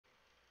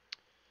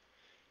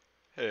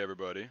Hey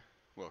everybody,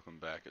 welcome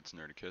back. It's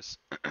Nerdicus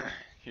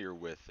here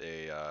with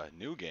a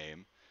new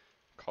game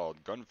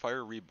called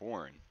Gunfire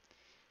Reborn.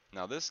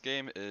 Now this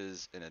game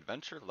is an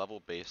adventure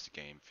level based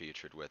game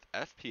featured with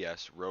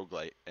FPS,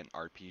 Roguelite, and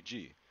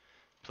RPG.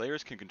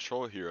 Players can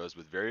control heroes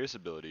with various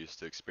abilities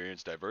to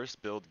experience diverse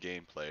build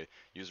gameplay,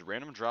 use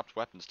random dropped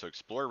weapons to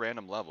explore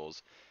random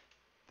levels.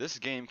 This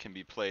game can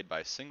be played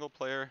by single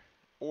player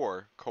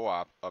or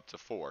co-op up to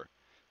 4.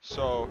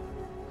 So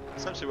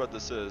essentially what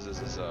this is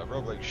a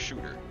roguelike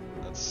shooter.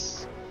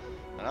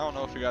 And I don't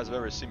know if you guys have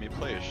ever seen me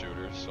play a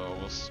shooter, so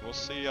we'll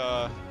see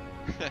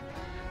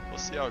we'll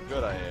see how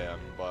good I am.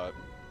 But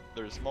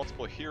there's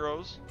multiple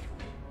heroes.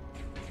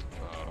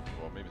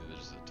 Well, maybe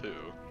there's just two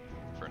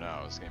for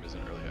now. This game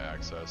isn't early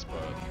access,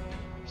 but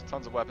there's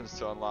tons of weapons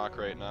to unlock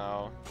right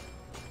now.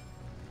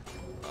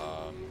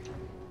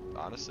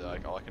 Honestly,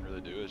 like all I can really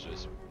do is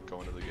just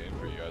go into the game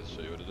for you guys to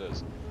show you what it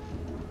is.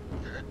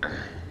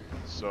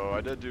 So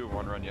I did do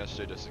one run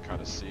yesterday just to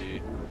kind of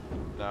see.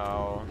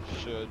 Now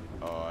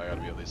I gotta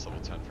be at least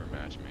level 10 for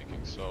matchmaking.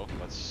 So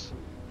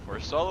we're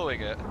soloing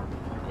it,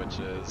 which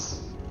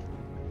is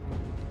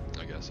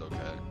I guess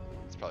okay.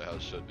 It's probably how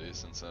it should be,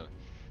 since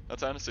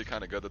that's honestly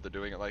kind of good that they're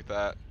doing it like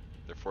that.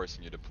 They're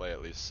forcing you to play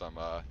at least some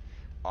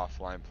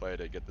offline play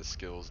to get the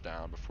skills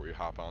down before you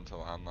hop onto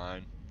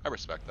online. I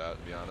respect that,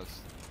 to be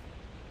honest.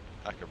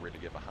 I could really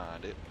get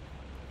behind it.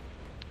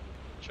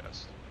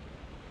 Chest.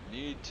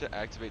 Need to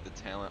activate the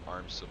talent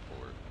arm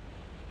support.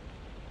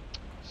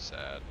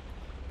 Sad.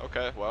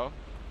 Okay, well,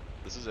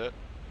 this is it.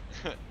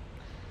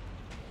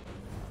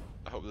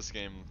 I hope this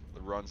game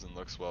runs and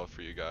looks well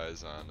for you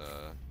guys on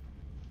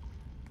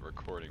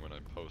recording when I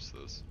post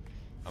this.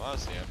 I'm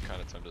honestly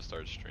kind of tempted to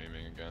start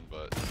streaming again,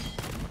 but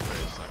I'm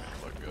afraid it's not going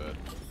to look good.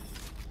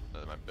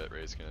 My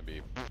bitrate's going to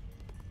be...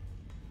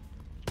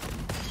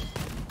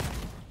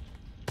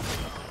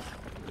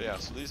 But yeah,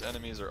 so these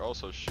enemies are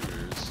also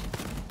shooters.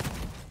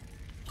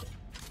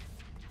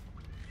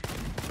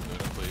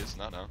 Please,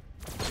 not now.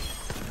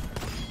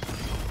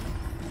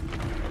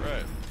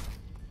 Alright.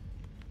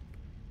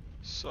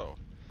 So,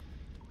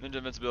 ninja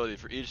invincibility.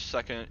 For each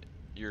second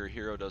your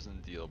hero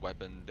doesn't deal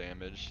weapon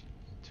damage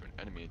to an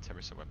enemy,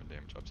 10% weapon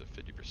damage up to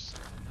 50%.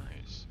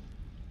 Nice.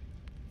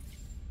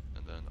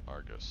 And then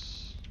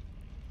Argus.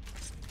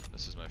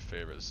 This is my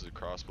favorite. This is a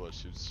crossbow that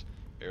shoots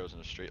arrows in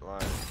a straight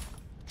line.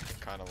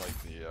 Kind of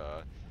like the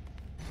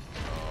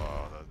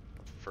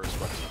first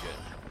weapon you get.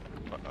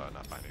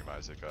 Not Binding of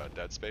Isaac,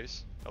 Dead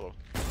Space. Hello.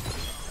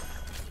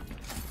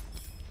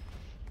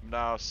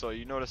 Now, so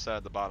you notice that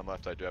at the bottom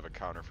left I do have a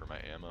counter for my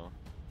ammo.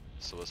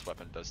 So this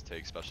weapon does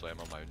take special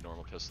ammo. My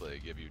normal pistol they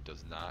give you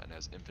does not and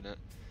has infinite.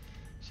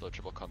 So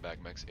triple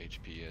comeback, max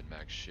HP, and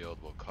max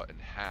shield will cut in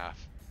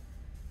half.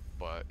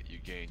 But you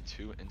gain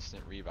 2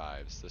 instant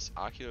revives. This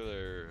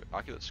ocular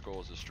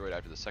scroll is destroyed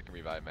after the second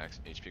revive. Max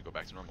HP go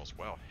back to normal as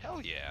well.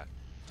 Hell yeah!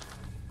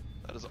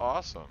 That is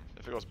awesome.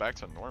 If it goes back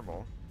to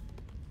normal,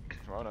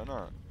 why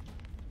not?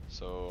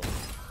 So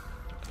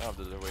now I have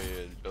the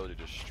ability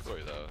to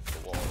destroy the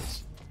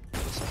walls.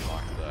 Just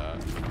unlock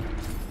that.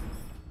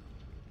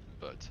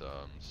 But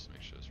just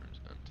make sure this room's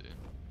empty.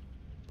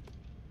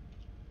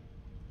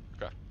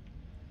 Okay.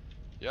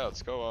 Yeah,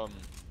 let's go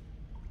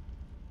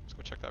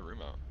check that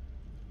room out.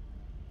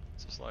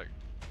 What's this like?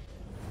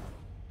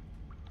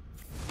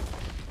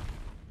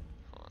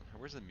 Hold on,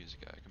 where's the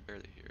music at? I can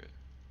barely hear it.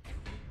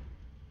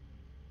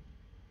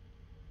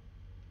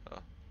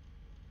 Oh.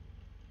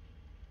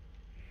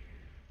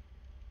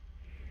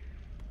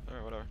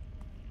 Alright, whatever.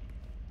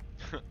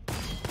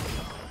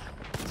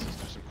 Let's just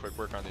do some quick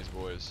work on these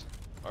boys.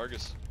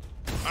 Argus.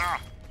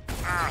 Ah!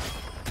 Ah!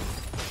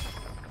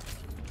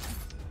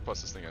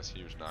 Plus this thing has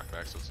huge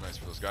knockback, so it's nice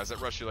for those guys that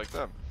rush you like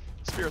them.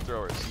 Spear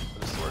throwers, or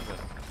the swordmen.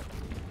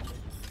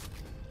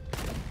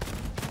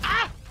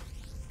 Ah!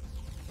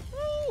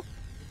 Woo!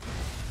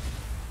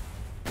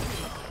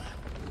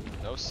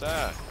 No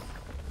sad.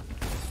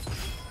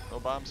 No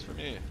bombs for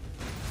me.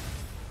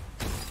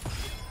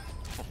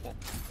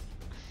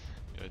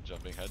 Good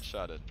jumping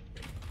headshotted.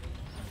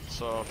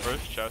 So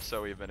first chest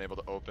that we've been able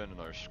to open in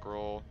our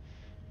scroll,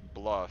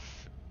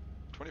 bluff,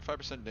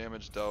 25%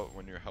 damage dealt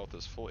when your health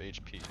is full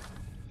HP.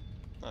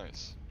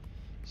 Nice.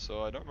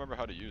 So I don't remember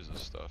how to use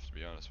this stuff, to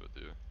be honest with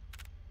you.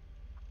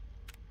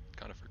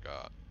 Kind of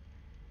forgot.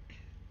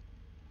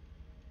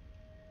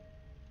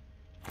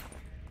 I'm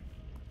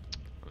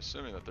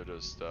assuming that they're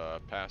just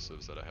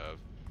passives that I have.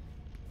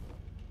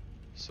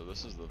 So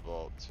this is the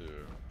vault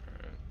too.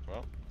 Alright,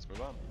 well, let's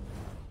move on.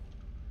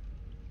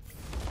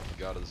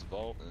 Get out of this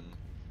vault and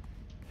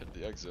hit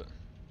the exit.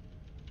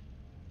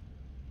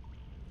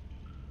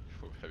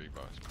 Ooh, heavy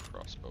box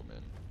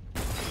crossbowman.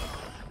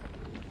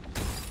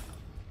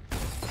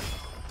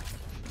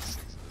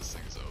 This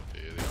thing's OP,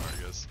 the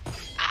Argus.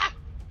 Ah!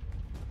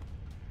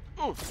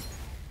 Ooh!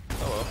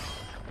 Hello.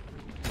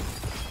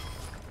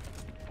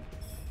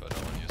 But I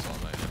don't want to use all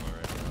my ammo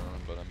right now,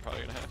 but I'm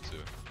probably gonna have to.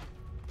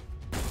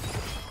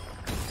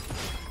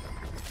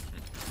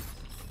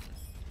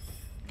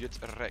 Get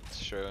wrecked,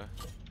 sure.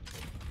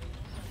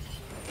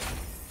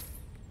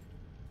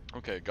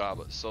 Okay,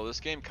 Goblet. So this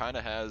game kind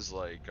of has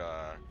like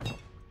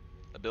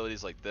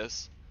abilities like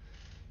this.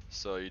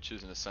 So you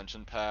choose an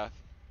ascension path,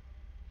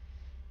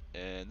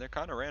 and they're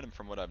kind of random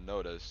from what I've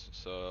noticed.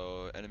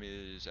 So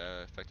enemies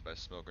affected by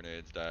smoke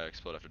grenades die,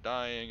 explode after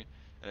dying.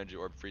 Energy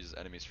orb freezes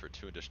enemies for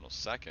 2 additional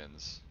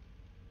seconds.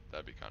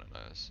 That'd be kind of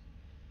nice.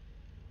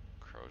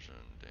 Corrosion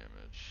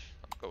damage.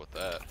 I'll go with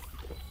that.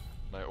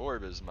 My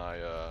orb is my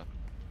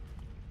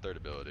third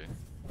ability.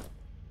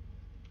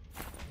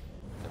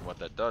 And what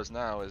that does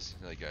now is,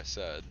 like I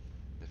said,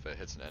 if it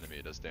hits an enemy,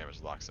 it does damage,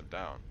 locks them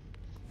down.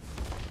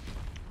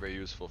 Very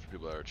useful for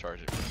people that are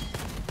charging.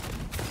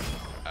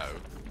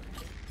 Out.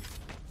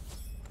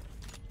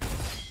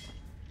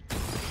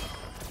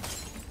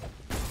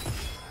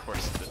 Of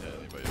course it didn't hit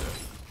anybody there.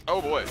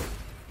 Oh boy!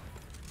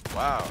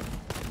 Wow.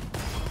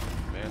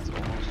 Man's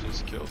almost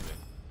just killed me.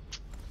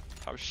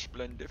 How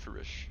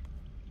splendiferous.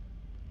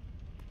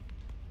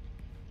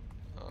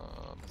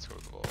 Let's go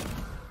with the ball.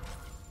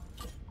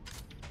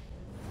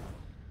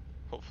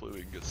 Hopefully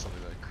we can get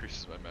something that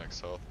increases my max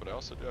health, but I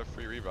also do have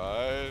free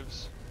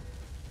revives.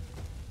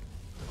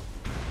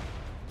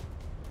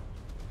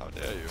 How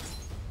dare you?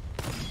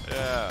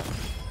 Yeah,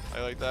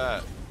 I like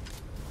that.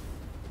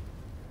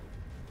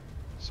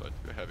 So I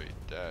do have a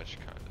dash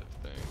kind of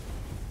thing.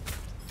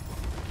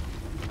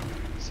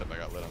 Except I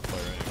got lit on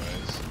fire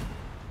anyways.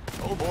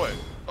 Oh boy!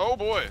 Oh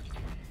boy!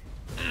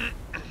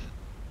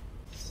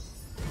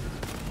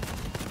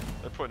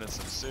 They're putting in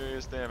some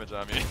serious damage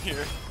on me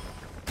here.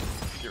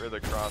 Get rid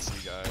of the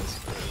crossy guys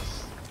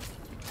first.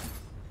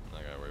 I'm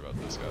not gotta worry about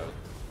this guy.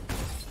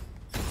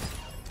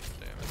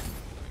 Damn it.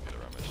 Let me get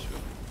around my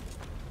shit.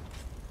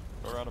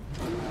 Go around him.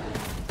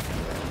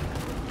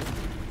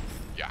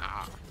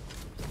 Yeah!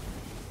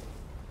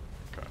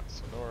 Okay,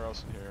 so nowhere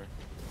else in here.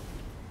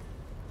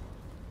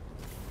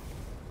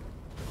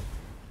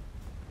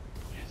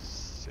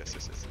 Yes, yes,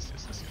 yes, yes, yes,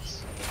 yes, yes, yes.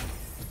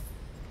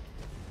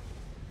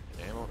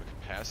 Ammo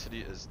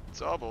capacity is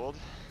doubled.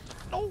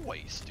 No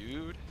waste,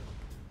 dude.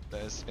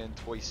 That is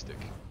fantastic.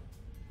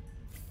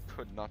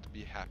 Could not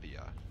be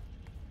happier.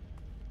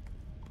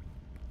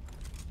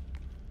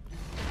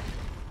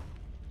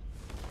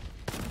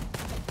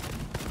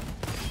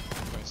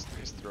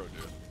 Nice throw,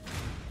 dude.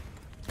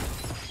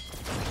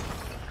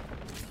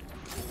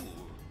 Ooh.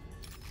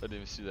 I didn't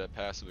even see that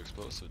passive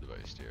explosive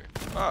device here.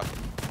 Ah!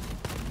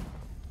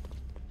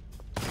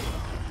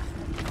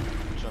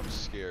 Jump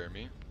scare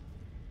me.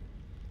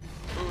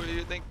 Who do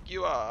you think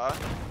you are?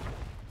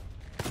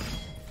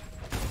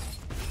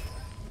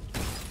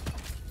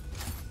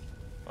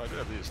 Oh, I do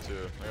have these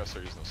too. I gotta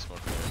start using those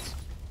smoke grenades.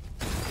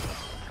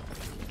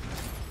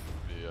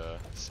 Be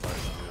smart to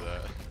do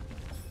that.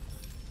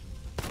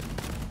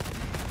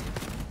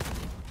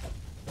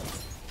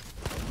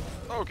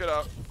 Oh, get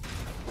out!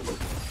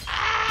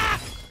 Ah!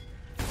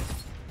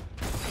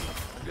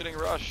 I'm getting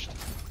rushed.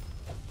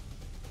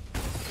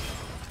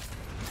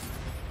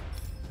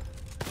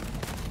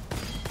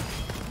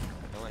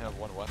 I only have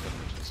one weapon,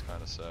 which is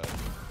kind of sad.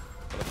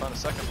 But I found a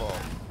second ball.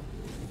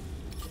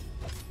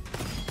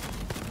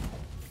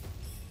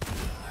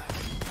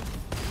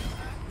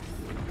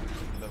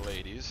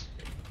 Ladies.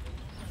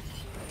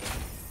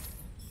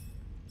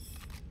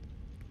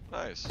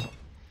 Nice.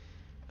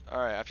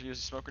 Alright, after you use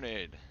a smoke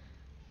grenade.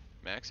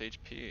 Max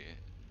HP.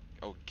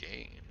 Oh,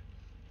 gain.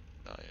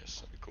 Nice.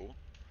 That'd be cool.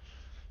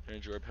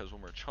 Energy orb has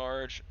 1 more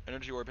charge.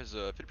 Energy orb has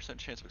a 50%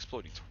 chance of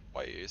exploding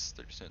twice.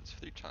 30%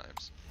 3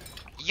 times.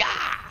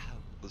 Yeah!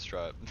 Let's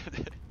try it.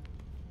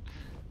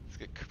 Let's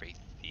get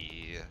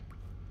crazy.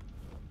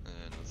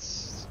 And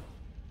let's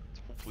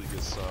hopefully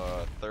get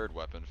a third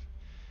weapon.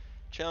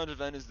 Challenge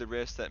event is the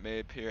risk that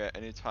may appear at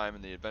any time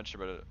in the adventure,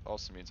 but it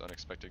also means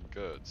unexpected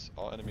goods.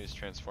 All enemies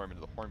transform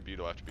into the horned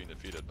beetle after being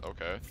defeated.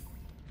 Okay.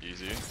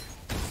 Easy.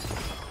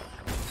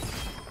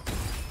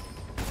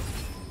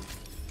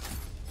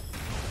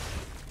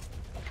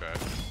 Okay.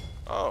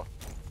 Oh!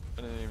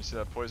 I didn't even see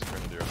that poison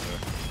grenadier up there.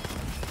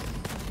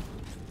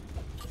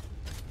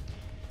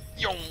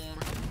 Yum!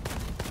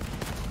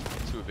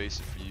 Too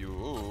evasive for you.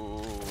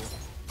 Ooh.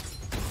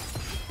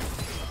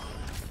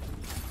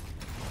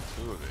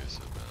 Too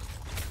evasive.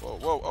 Whoa,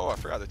 whoa, oh, I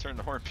forgot they turned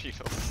into horned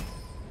beetles.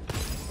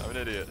 I'm an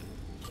idiot.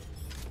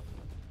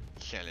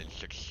 Challenge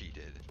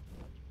succeeded.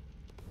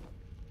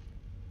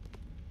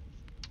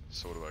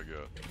 So what do I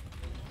get?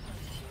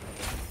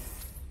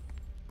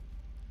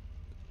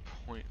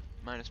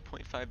 Minus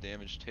 0.5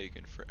 damage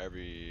taken for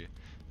every...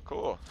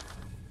 Cool.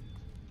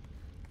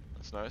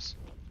 That's nice.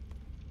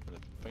 And I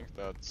think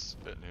that's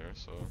it in here,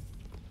 so...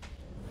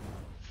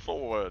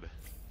 Forward.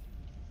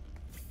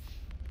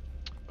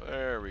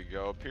 There we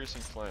go.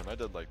 Piercing flame. I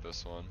did like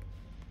this one.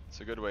 It's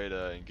a good way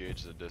to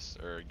engage the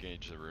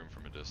engage the room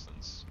from a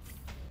distance.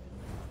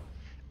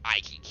 I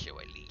think so,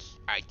 at least.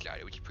 I thought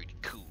it was pretty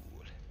cool.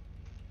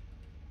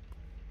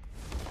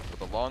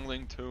 With a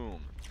long-linked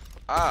tomb.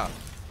 Ah!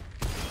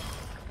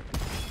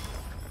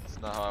 That's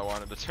not how I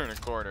wanted to turn a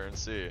corner and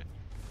see.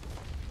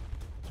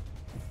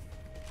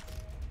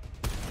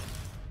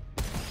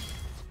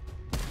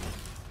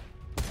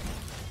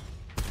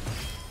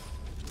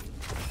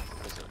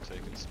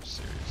 Taking some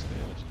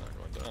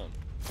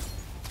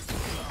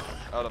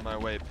Out of my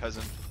way,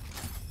 peasant.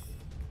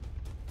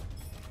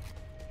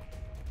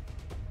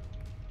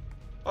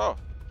 Oh!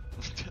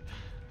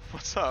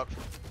 What's up?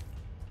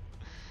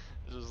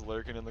 Just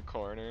lurking in the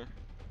corner.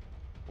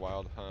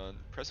 Wild Hunt.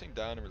 Pressing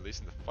down and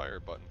releasing the fire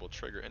button will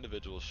trigger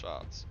individual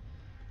shots.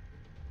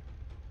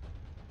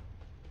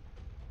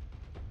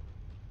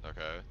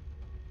 Okay.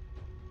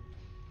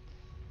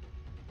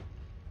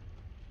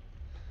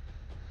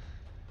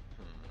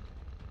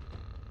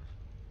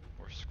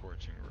 Or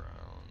scorching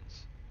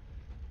rounds.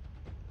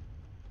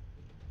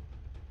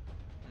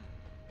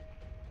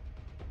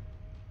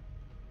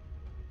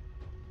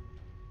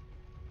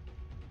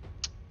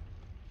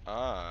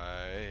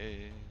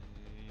 I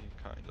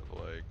kind of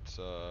liked,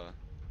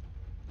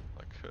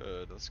 I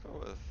could, let's go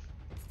with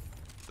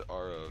the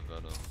Aura of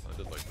Venom. I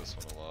did like this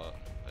one a lot.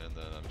 And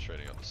then I'm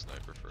trading out the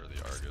sniper for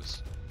the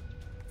Argus.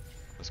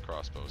 This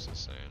crossbow's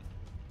insane.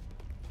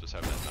 Just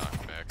having that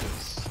knockback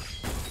is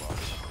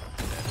clutch.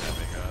 And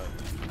having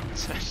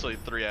essentially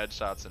 3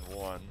 headshots in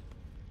one.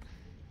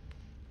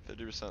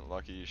 50%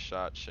 lucky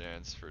shot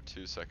chance for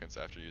 2 seconds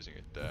after using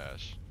a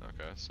dash.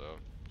 Okay, so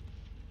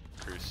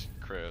increase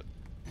crit.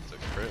 Is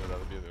that crit? Or that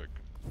would be the,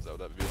 is that what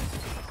that would be?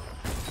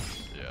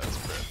 Yeah, that's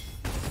crit.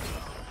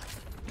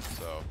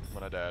 So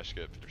when I dash,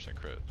 get 50%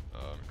 crit.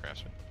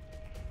 Crash me.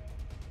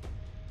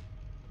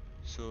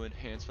 So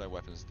enhance my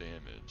weapon's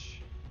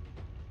damage.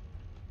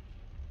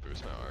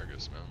 Boost my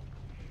Argus, man.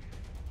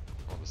 I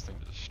want this thing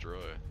to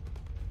destroy.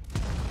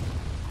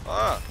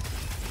 Ah!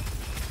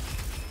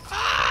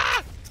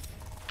 Ah!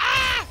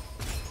 Ah!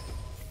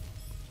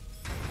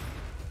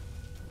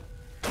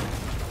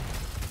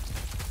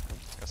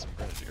 Got some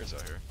grenadiers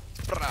out here.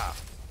 Brah!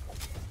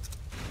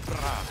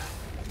 Brah!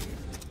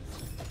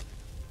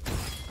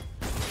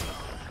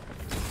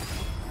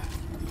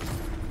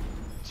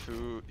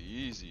 Too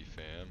easy,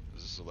 fam.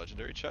 Is this a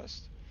legendary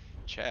chest?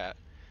 Chat.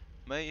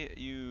 Maybe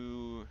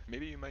you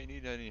might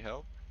need any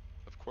help.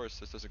 Of course,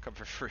 this doesn't come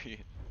for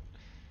free.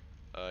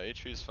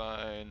 HP is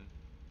fine.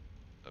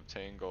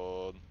 Obtain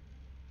gold.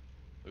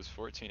 Lose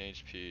 14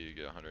 HP, you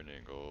get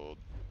 108 gold.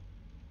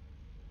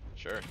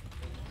 Sure.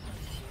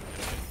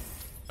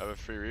 I have a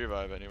free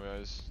revive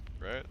anyways,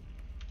 right?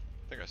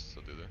 I think I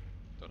still do though.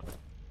 Don't know.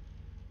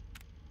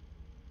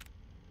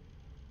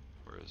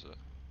 Where is it?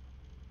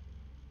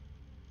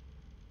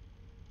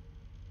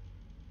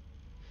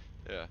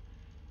 Yeah.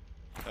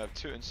 I have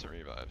 2 instant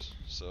revives,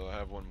 so I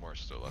have 1 more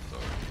still left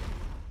over.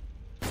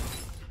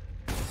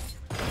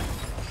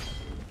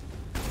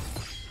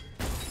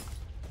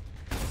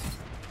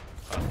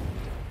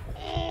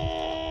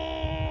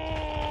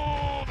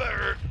 Oh, that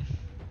hurt.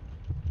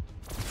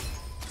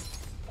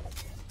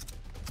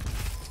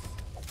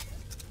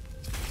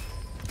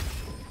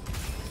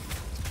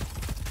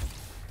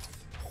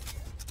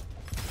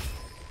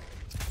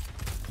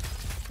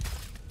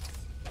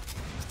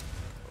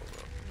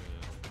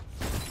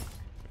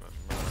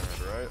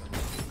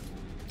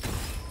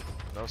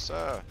 No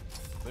sir,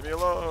 leave me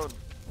alone.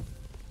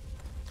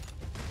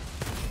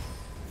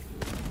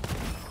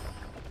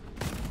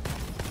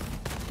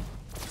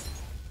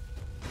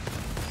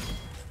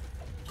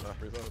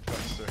 Reload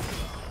faster.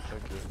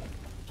 Thank you.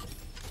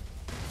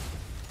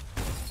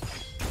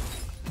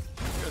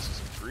 You guys are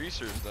some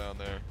greasers down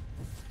there.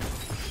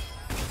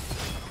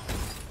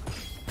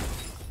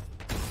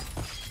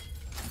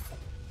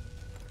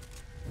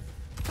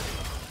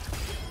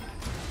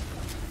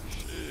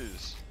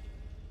 Jeez.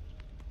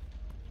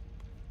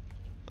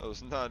 That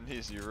was not an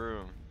easy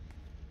room.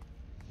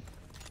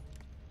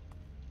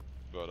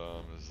 But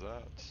is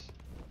that?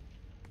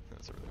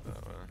 That's really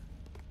that way.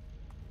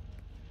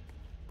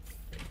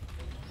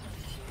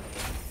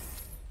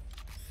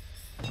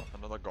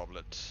 Another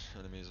goblet.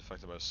 Enemies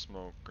affected by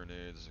smoke,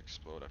 grenades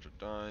explode after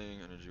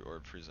dying. Energy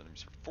orb frees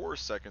enemies for 4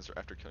 seconds or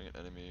after killing an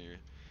enemy.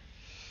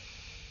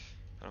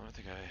 I don't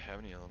think I have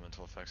any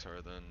elemental effects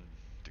other than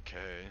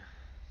decay.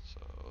 So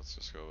let's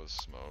just go with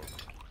smoke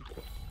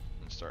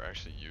and start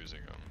actually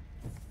using them.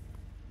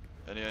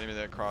 Any enemy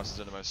that crosses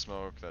into my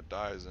smoke that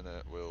dies in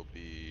it will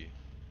be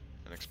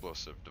an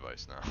explosive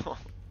device now.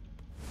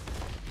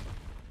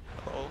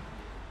 Oh.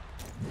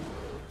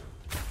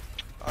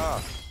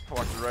 Ah, I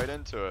walked right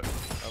into it.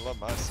 I love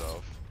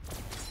myself.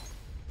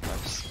 I'm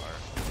smart.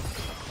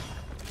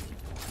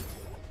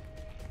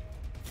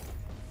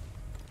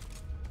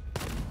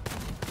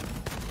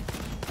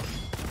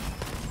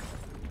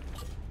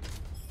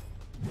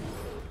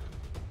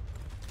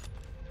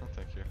 Oh,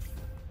 thank you.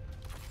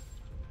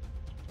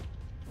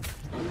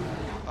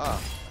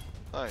 Ah,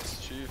 nice,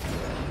 chief.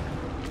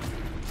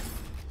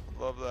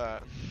 Love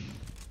that.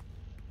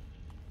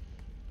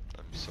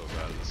 I'm so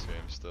bad at this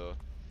game still.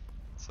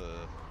 It's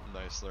a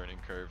nice learning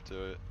curve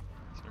to it.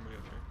 Is there anybody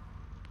up here?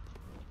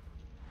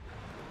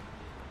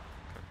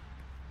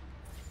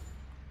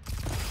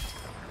 Okay.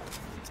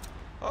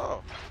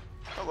 Oh,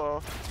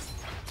 hello.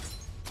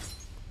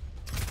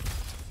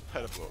 I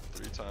had to blow up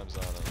 3 times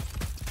on him.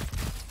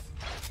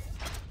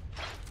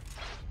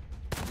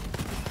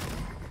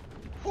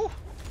 Whew!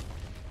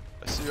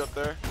 I see you up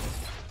there.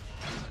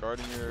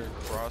 Guarding your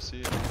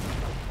crossy.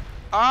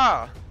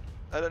 Ah!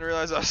 I didn't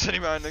realize I was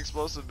sitting behind an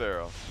explosive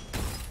barrel.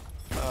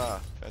 Ah,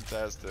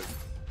 fantastic.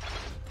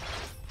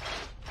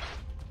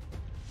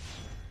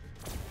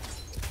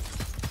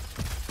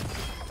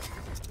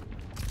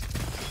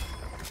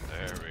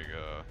 There we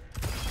go.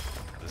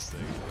 This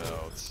thing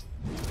melts.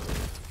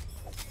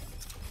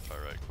 If I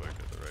right click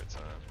at the right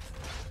time.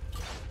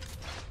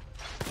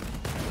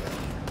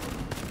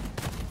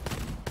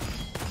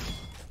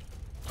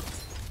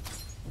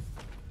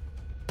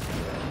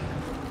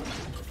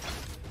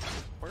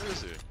 Where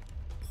is he?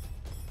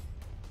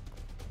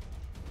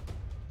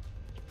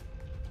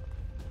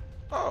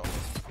 Oh,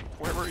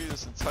 where were you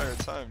this entire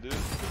time, dude?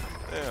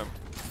 Damn.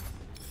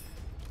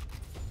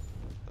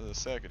 For a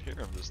second, I could hear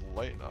him just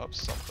lighting up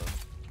something.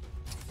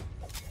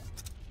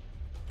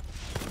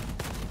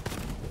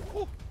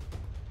 Ooh.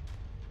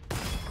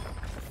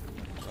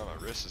 Oh, my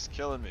wrist is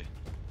killing me.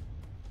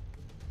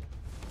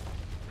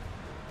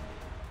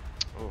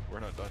 Oh,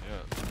 we're not done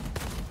yet.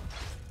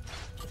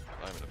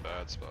 I'm in a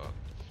bad spot.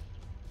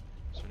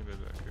 Is there anybody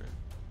back here?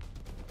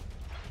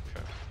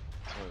 Okay.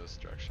 Let's go this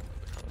direction that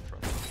they're coming from.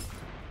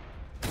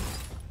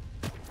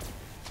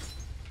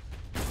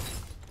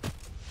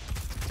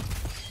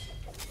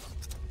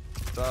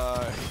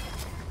 Die.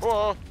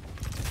 Whoa!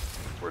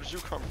 Where did you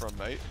come from,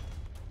 mate?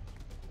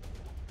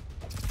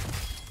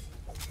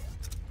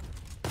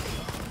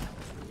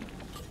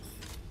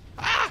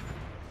 Ah!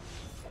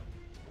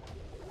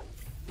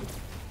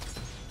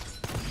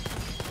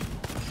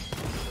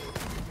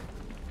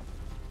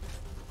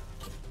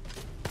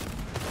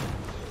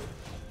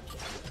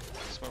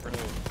 Smoke grenade.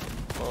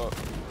 Whoa.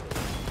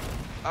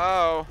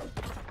 Ow!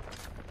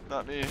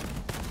 Not me.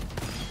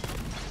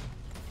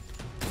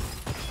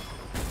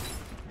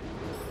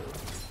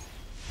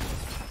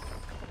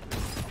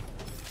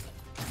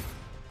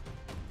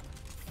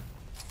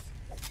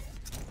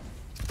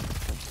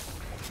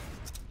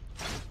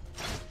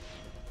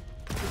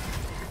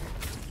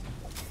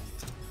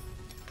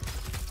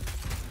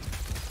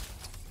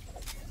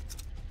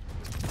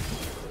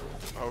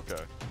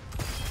 Okay.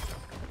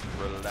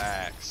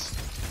 Relax.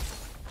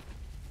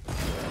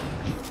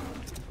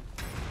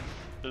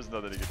 There's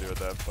nothing he can do at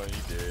that point.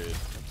 He did.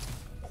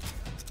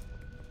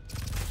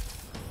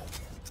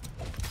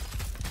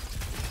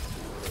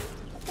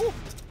 Woo!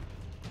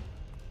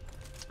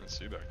 I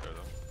see you back there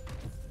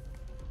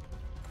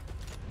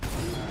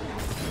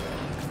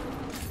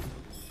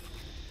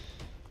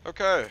though.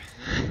 Okay.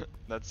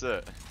 That's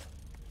it.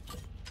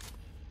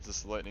 Is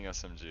this the lightning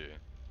SMG?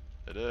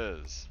 It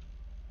is.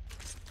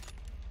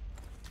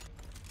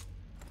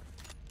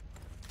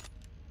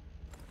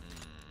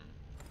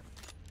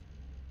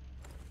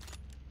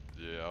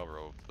 Yeah, I'll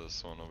rope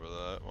this one over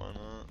that. Why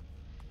not?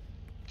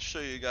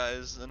 Show you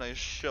guys a nice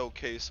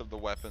showcase of the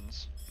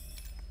weapons.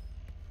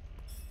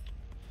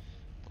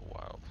 The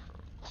wild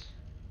hunt.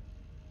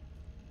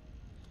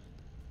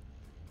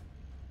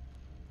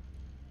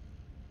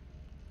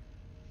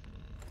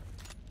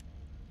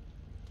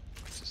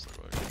 What's this look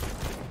like?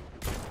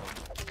 Oh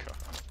my god.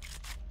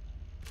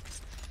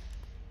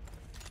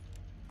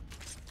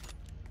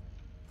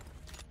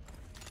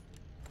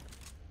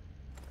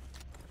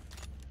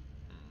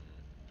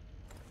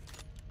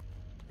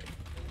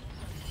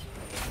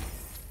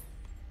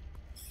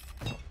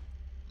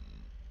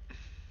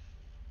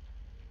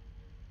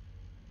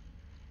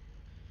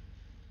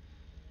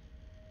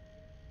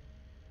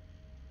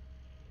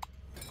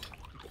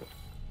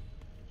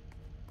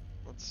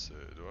 Let's see,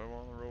 do I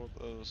want to roll with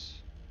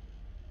those?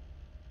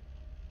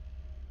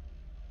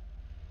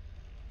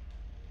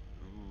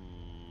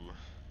 Ooh.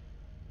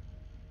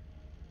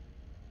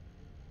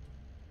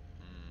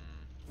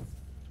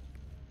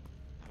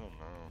 I don't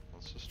know.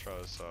 Let's just try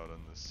this out in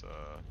this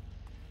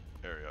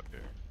area up here.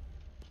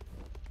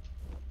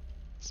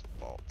 This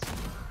vault.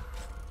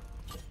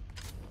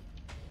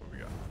 What we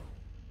got?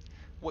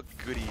 What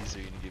goodies are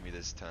you gonna give me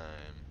this time?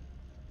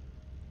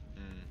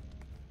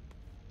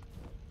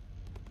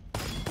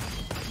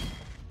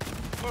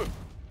 Ooh.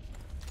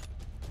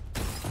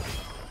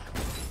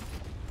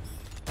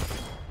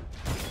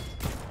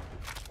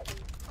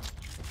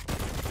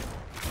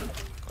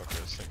 Okay,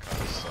 this thing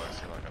kinda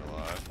sucks, I'm not gonna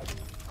lie.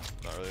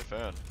 Not really a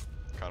fan.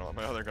 Kinda want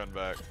my other gun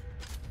back.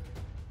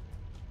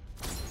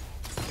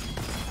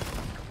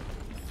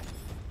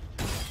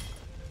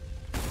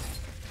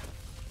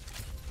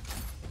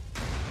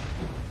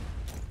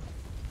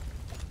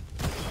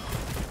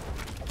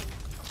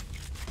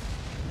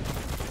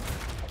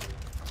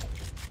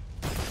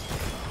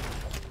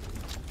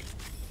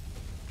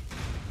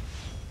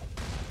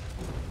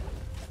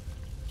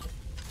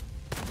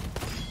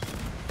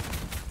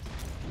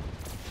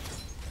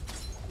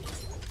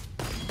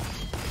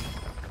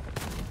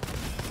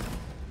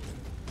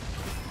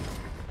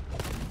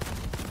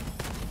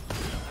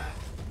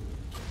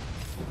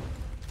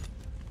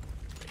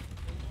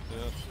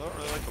 I don't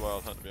really like the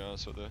wild hunt, to be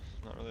honest with you.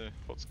 Not really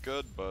what's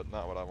good, but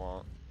not what I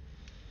want.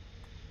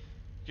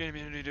 Gain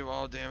immunity to do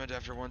all damage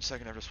after 1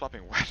 second after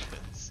swapping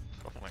weapons.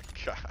 Oh my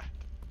god.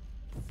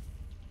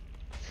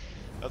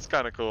 That's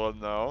kind of cool,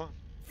 though.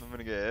 I'm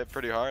gonna get hit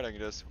pretty hard, I can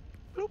just...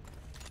 Boop.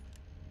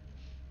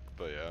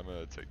 But yeah, I'm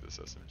gonna take this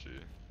SMG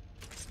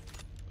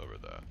over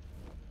that.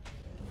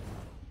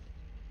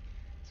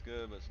 It's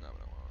good, but it's not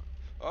what I want.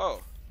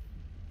 Oh!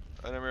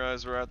 I didn't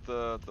realize we're at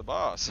the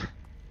boss.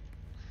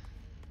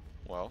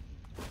 Well,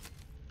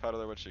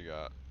 Peddler, what you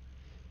got?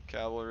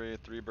 Cavalry,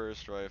 3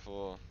 burst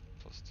rifle,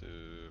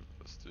 +2,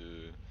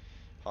 +2.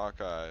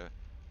 Hawkeye,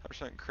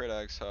 100% crit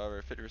X,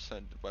 however,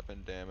 50%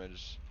 weapon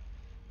damage,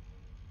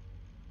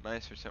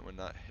 -% when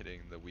not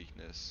hitting the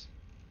weakness.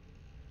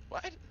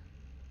 What?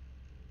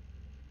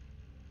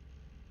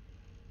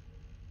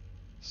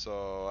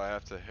 So I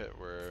have to hit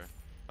where,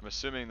 I'm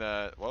assuming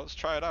that, well, let's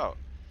try it out.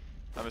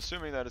 I'm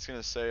assuming that it's going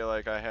to say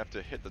like I have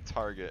to hit the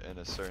target in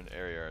a certain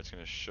area, or it's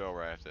going to show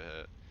where I have to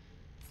hit.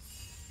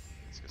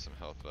 Let's get some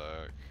health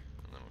back,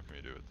 and then what can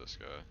we do with this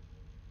guy?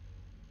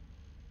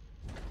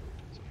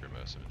 It's a free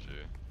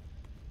SMG.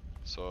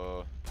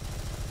 So,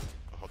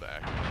 oh, the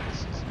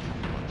accuracy is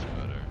much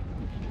better.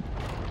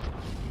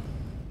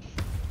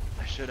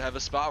 I should have a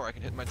spot where I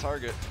can hit my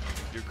target,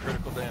 do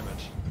critical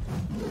damage.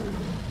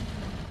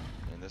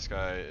 And this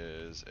guy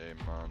is a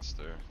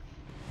monster.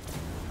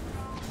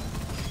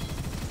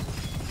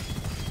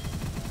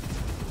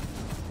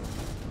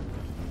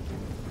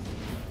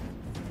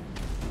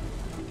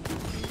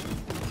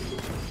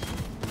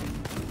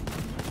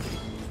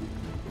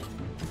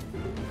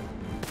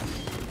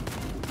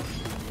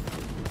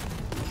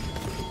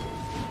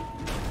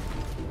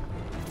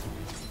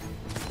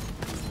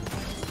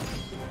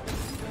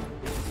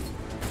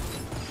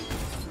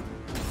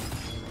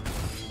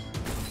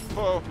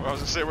 Whoa, I was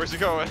gonna say, where's he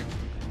going?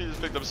 He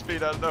just picked up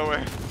speed out of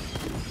nowhere.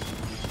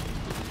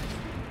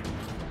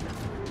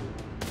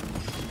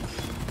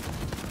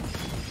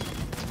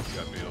 He's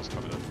got beetles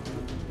coming in.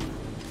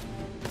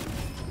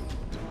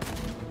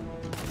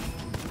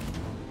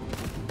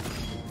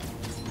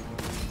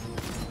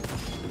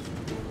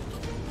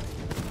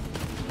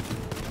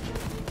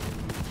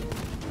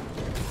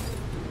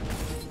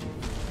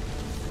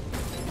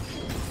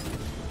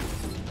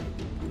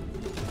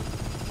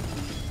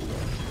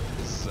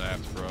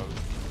 Zapped, bro.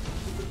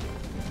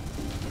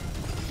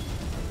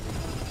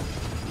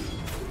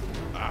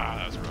 Ah,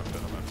 that was a rough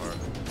hit on my part.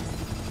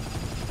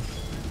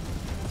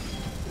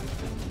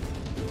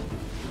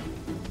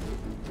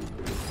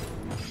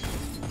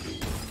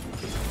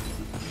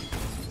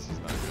 This is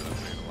not good. I'm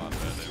taking a lot of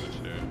bad damage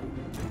here.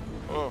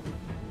 Oh!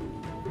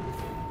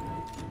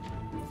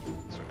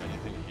 Is there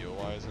anything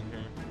heal-wise in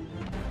here?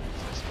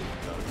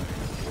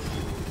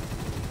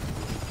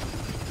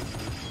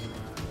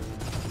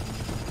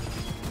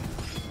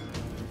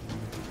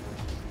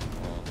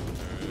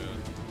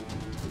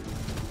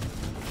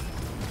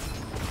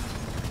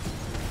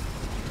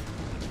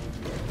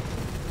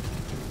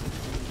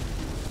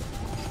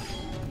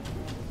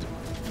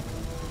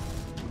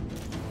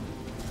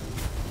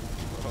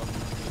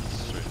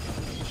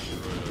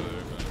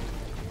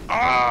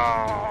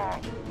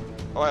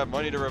 Oh, I have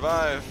money to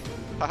revive.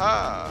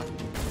 Haha!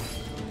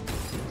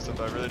 Except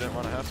I really didn't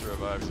want to have to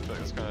revive because I feel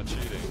like it's kind of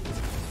cheating.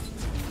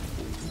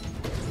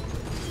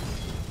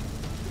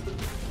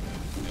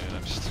 And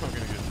I'm still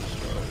gonna get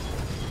destroyed.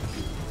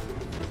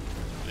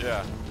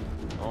 Yeah.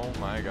 Oh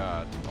my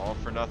god. All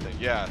for nothing.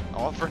 Yeah,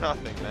 all for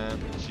nothing, man.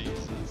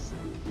 Jesus.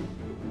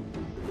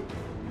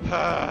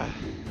 That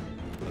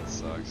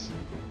sucks.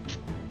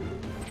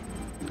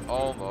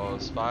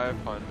 Almost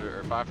 500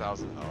 or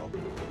 5,000 health.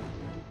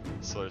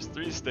 So there's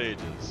 3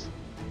 stages.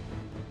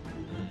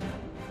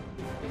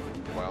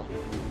 Well.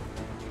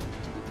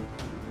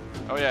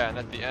 Oh yeah, and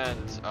at the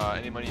end,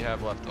 any money you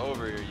have left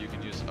over, you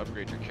can use to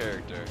upgrade your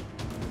character.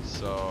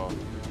 So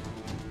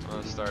I'm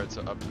gonna start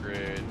to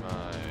upgrade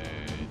my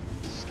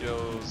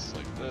skills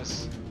like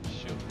this,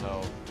 shield and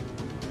health,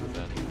 and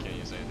then you can't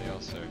use anything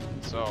else there.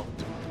 So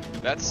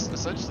that's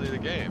essentially the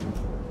game.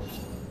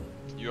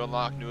 You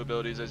unlock new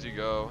abilities as you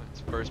go.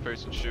 It's a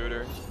first-person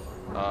shooter.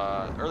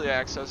 Early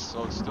access,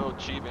 so it's still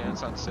cheap and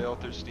it's on sale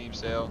through Steam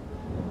sale.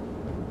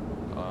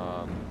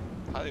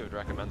 Highly would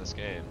recommend this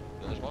game.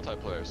 And there's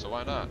multiplayer, so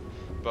why not?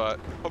 But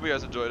hope you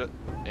guys enjoyed it,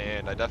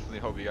 and I definitely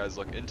hope you guys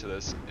look into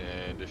this.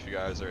 And if you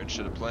guys are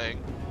interested in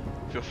playing,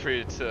 feel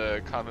free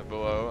to comment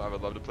below. I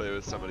would love to play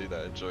with somebody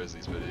that enjoys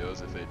these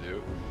videos if they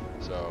do.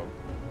 So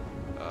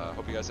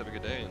hope you guys have a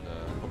good day, and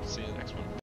hope to see you in the next one.